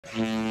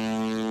Well,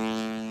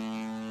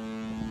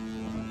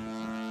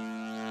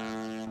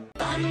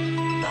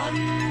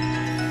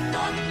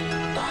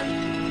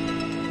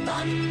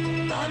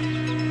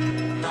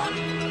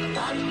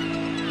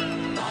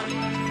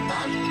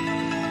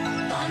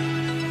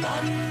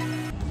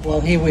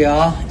 here we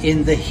are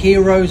in the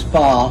Heroes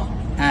Bar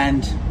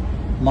and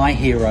my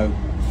hero.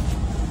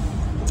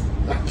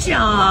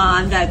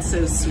 John, that's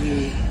so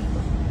sweet.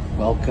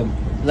 Welcome.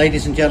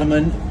 Ladies and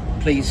gentlemen,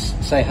 please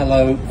say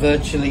hello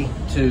virtually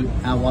to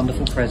our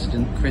wonderful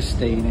president,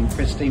 Christine. And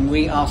Christine,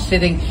 we are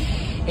sitting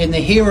in the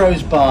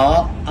Heroes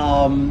Bar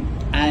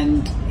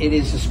and it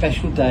is a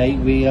special day.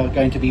 We are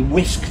going to be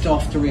whisked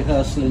off to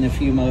rehearsal in a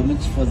few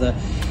moments for the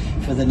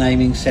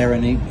naming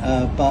ceremony.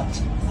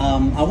 But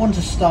I want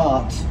to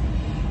start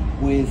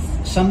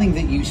with something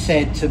that you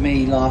said to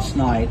me last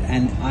night,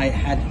 and I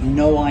had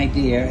no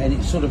idea, and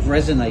it sort of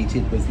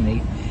resonated with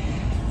me,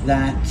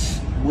 that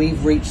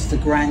we've reached the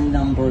grand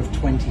number of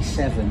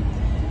 27.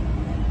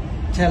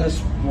 Tell us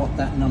what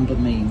that number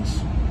means.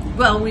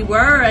 Well, we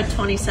were at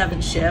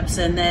 27 ships,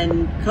 and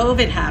then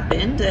COVID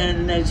happened,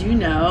 and as you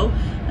know,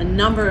 a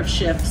number of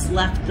ships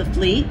left the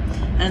fleet.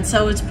 And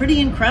so it's pretty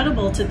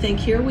incredible to think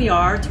here we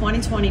are,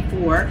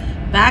 2024,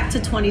 back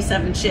to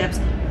 27 ships,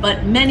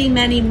 but many,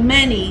 many,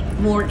 many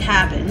more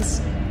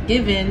cabins,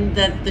 given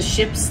that the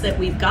ships that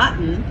we've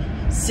gotten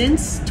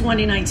since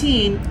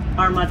 2019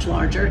 are much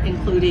larger,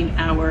 including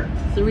our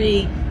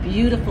 3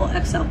 beautiful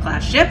XL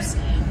class ships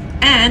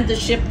and the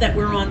ship that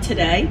we're on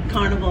today,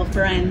 Carnival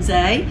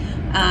Firenze,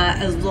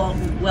 as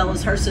well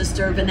as her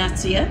sister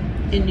Venezia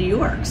in New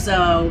York.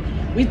 So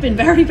we've been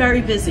very,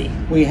 very busy.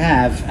 We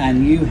have,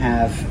 and you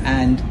have,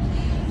 and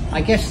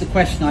I guess the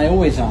question I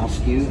always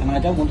ask you, and I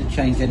don't want to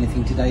change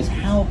anything today, is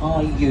how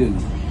are you?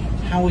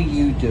 How are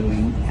you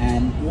doing,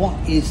 and what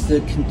is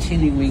the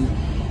continuing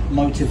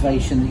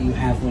motivation that you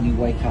have when you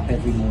wake up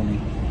every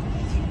morning?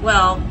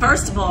 Well,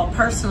 first of all,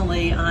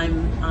 personally,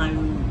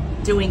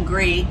 I'm doing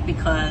great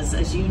because,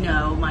 as you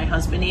know, my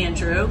husband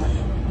Andrew,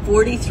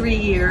 43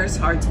 years,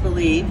 hard to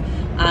believe,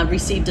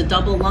 received a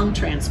double lung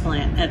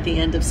transplant at the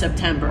end of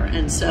September.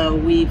 And so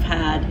we've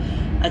had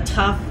a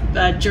tough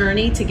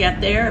journey to get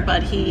there,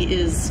 but he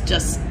is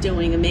just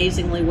doing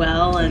amazingly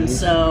well. And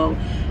so,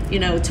 you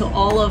know, to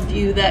all of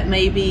you that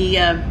may be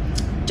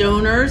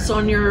donors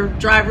on your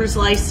driver's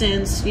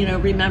license, you know,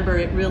 remember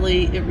it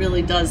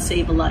really does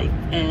save a life.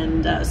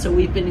 And so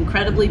we've been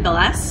incredibly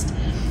blessed.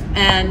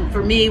 And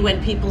for me,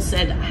 when people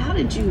said, how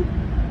did you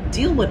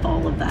deal with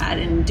all of that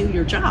and do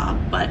your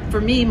job? But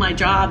for me, my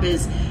job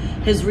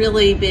has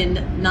really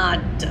been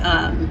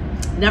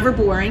never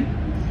boring.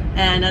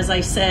 And as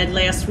I said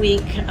last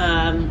week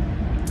at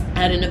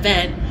an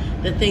event,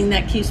 the thing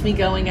that keeps me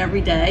going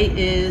every day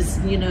is,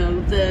 you know,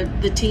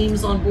 the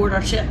teams on board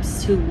our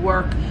ships who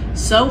work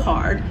so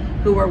hard,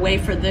 who are away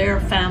for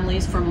their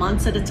families for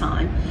months at a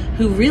time,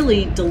 who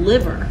really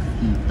deliver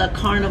the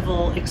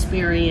Carnival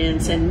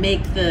experience and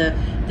make the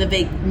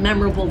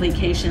memorable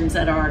vacations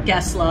that our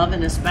guests love,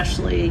 and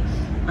especially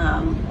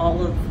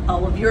all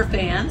of your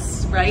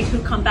fans, right,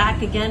 who come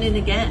back again and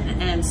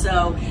again. And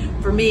so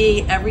for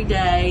me, every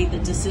day, the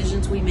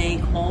decisions we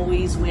make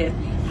always with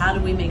how do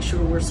we make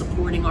sure we're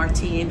supporting our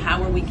team,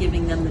 how are we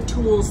giving them the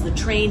tools, the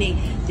training,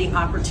 the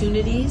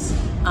opportunities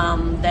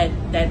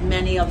that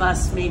many of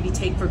us maybe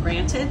take for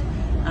granted.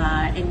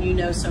 And you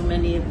know so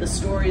many of the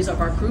stories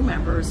of our crew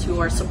members who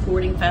are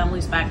supporting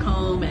families back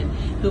home and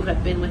who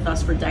have been with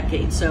us for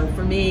decades. So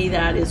for me,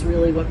 that is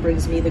really what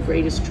brings me the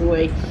greatest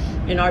joy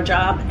in our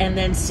job, and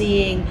then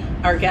seeing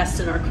our guests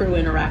and our crew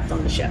interact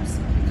on the ships.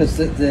 Because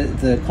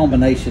the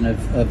combination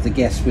of the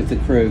guests with the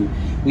crew,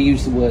 we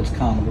use the words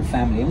Carnival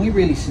family, and we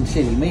really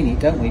sincerely mean it,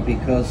 don't we?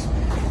 Because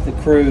the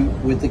crew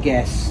with the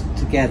guests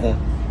together,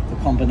 the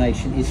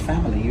combination is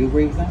family. You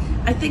agree with that?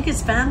 I think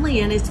it's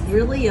family, and it's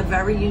really a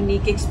very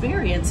unique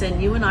experience.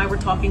 And you and I were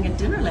talking at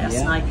dinner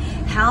last night,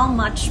 how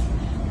much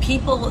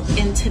people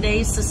in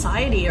today's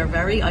society are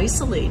very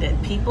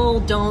isolated. People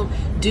don't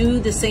do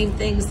the same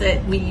things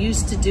that we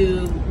used to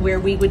do where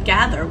we would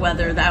gather,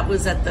 whether that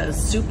was at the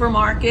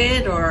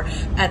supermarket or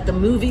at the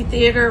movie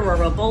theater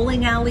or a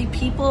bowling alley.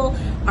 People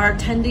are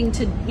tending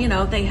to, you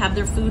know, they have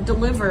their food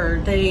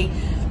delivered. They,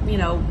 you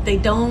know, they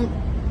don't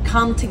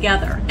come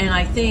together. And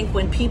I think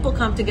when people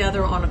come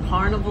together on a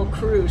Carnival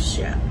cruise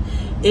ship,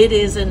 it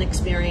is an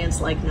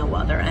experience like no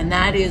other. And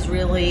that is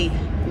really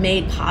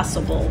made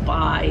possible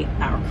by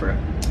our crew.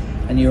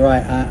 And you're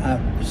right,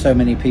 so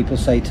many people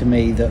say to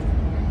me that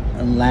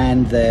on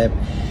land they're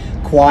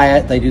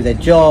quiet, they do their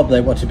job,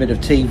 they watch a bit of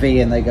TV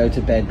and they go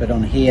to bed, but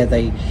on here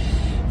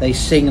they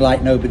sing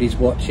like nobody's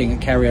watching at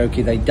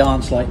karaoke, they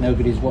dance like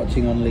nobody's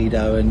watching on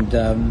Lido,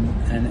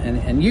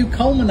 and you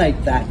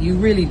culminate that, you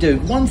really do.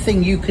 One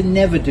thing you can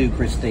never do,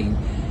 Christine,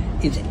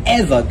 is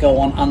ever go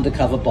on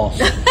Undercover Boss.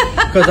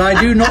 Because I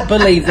do not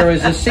believe there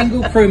is a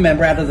single crew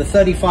member out of the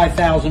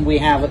 35,000 we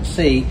have at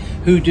sea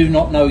who do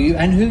not know you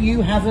and who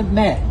you haven't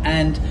met.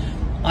 And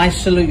I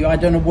salute you. I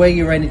don't know where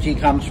your energy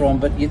comes from,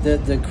 but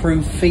the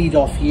crew feed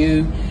off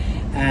you.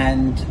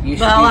 and you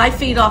should well, I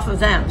feed off of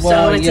them,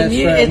 well, so it's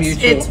yes,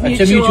 it's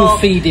mutual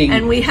feeding.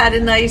 And we had a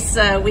nice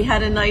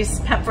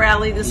pep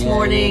rally this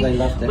morning they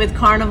loved it. with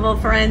Carnival,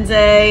 Firenze,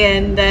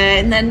 and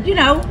then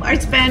I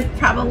spent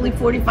probably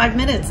 45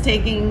 minutes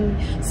taking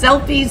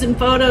selfies and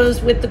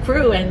photos with the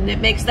crew, and it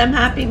makes them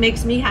happy,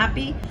 makes me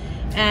happy,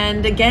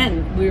 and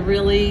again, we're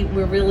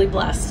really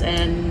blessed,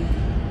 and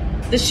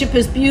the ship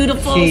is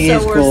beautiful,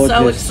 so we're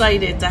so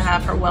excited to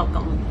have her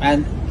welcome.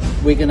 And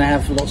we're going to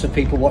have lots of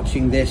people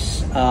watching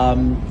this.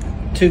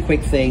 Two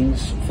quick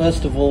things.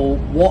 First of all,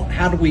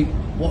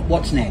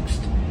 what's next?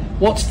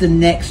 What's the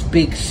next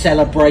big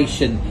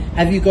celebration?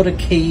 Have you got a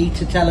key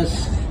to tell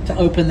us, to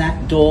open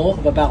that door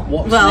about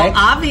what's next? Well,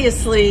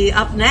 obviously,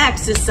 up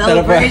next is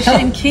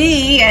Celebration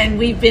Key, and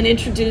we've been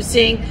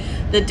introducing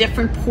the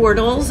different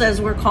portals, as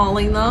we're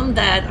calling them,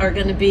 that are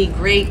going to be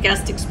great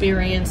guest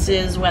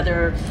experiences,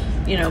 whether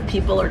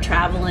people are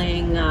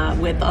traveling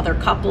with other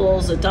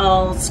couples,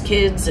 adults,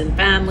 kids, and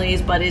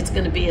families, but it's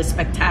going to be a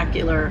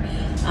spectacular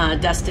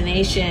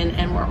destination.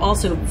 And we're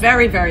also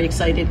very, very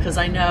excited because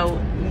I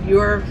know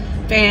your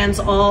fans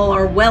all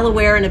are well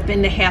aware and have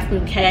been to Half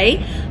Moon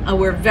Cay.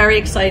 We're very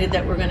excited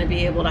that we're going to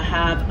be able to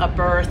have a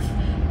berth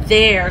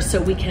there so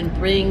we can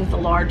bring the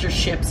larger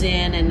ships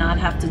in and not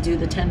have to do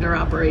the tender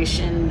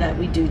operation that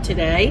we do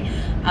today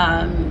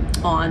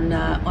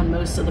on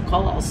most of the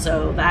calls.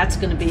 So that's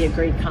going to be a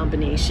great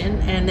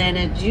combination. And then,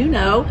 as you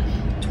know,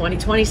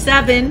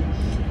 2027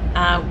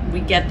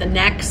 we get the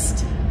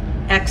next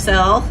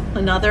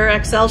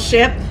another XL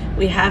ship.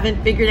 We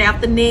haven't figured out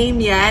the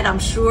name yet. I'm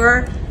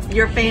sure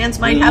your fans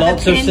might have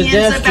opinions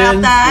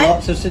about that.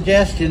 Lots of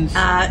suggestions.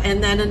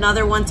 And then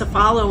another one to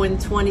follow in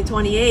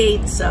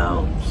 2028.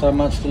 So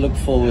much to look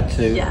forward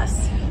to.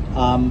 Yes.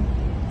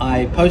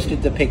 I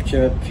posted the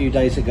picture a few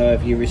days ago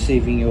of you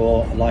receiving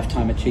your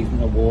Lifetime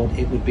Achievement Award.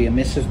 It would be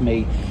amiss of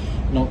me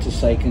not to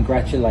say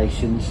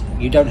congratulations.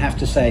 You don't have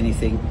to say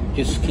anything,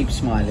 just keep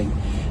smiling,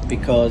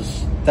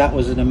 because that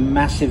was a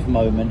massive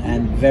moment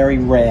and very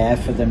rare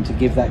for them to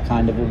give that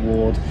kind of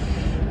award.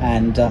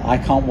 And I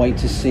can't wait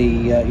to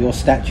see your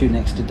statue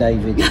next to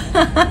David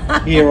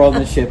here on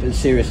the ship. And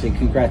seriously,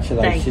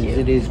 congratulations. Thank you.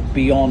 It is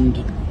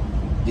beyond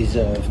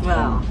deserved.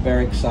 Wow. I'm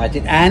very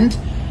excited. And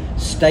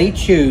stay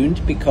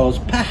tuned, because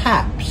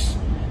perhaps,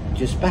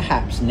 just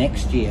perhaps,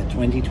 next year,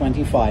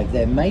 2025,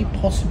 there may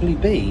possibly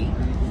be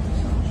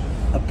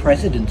a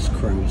President's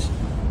Cruise.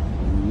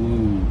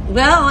 Ooh.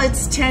 Well,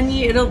 it's 10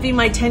 years. It'll be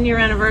my 10-year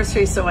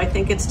anniversary, so I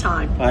think it's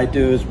time. I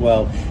do as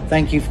well.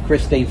 Thank you,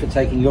 Christine, for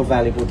taking your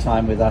valuable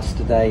time with us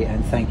today,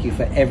 and thank you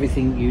for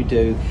everything you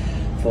do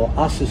for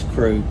us as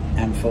crew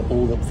and for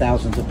all the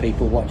thousands of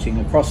people watching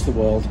across the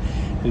world.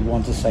 We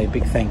want to say a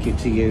big thank you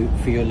to you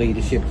for your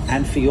leadership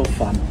and for your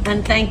fun.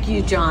 And thank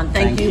you, John.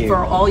 Thank you for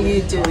all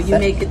you do. You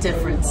make a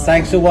difference.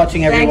 Thanks for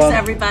watching, everyone. Thanks,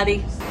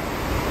 everybody.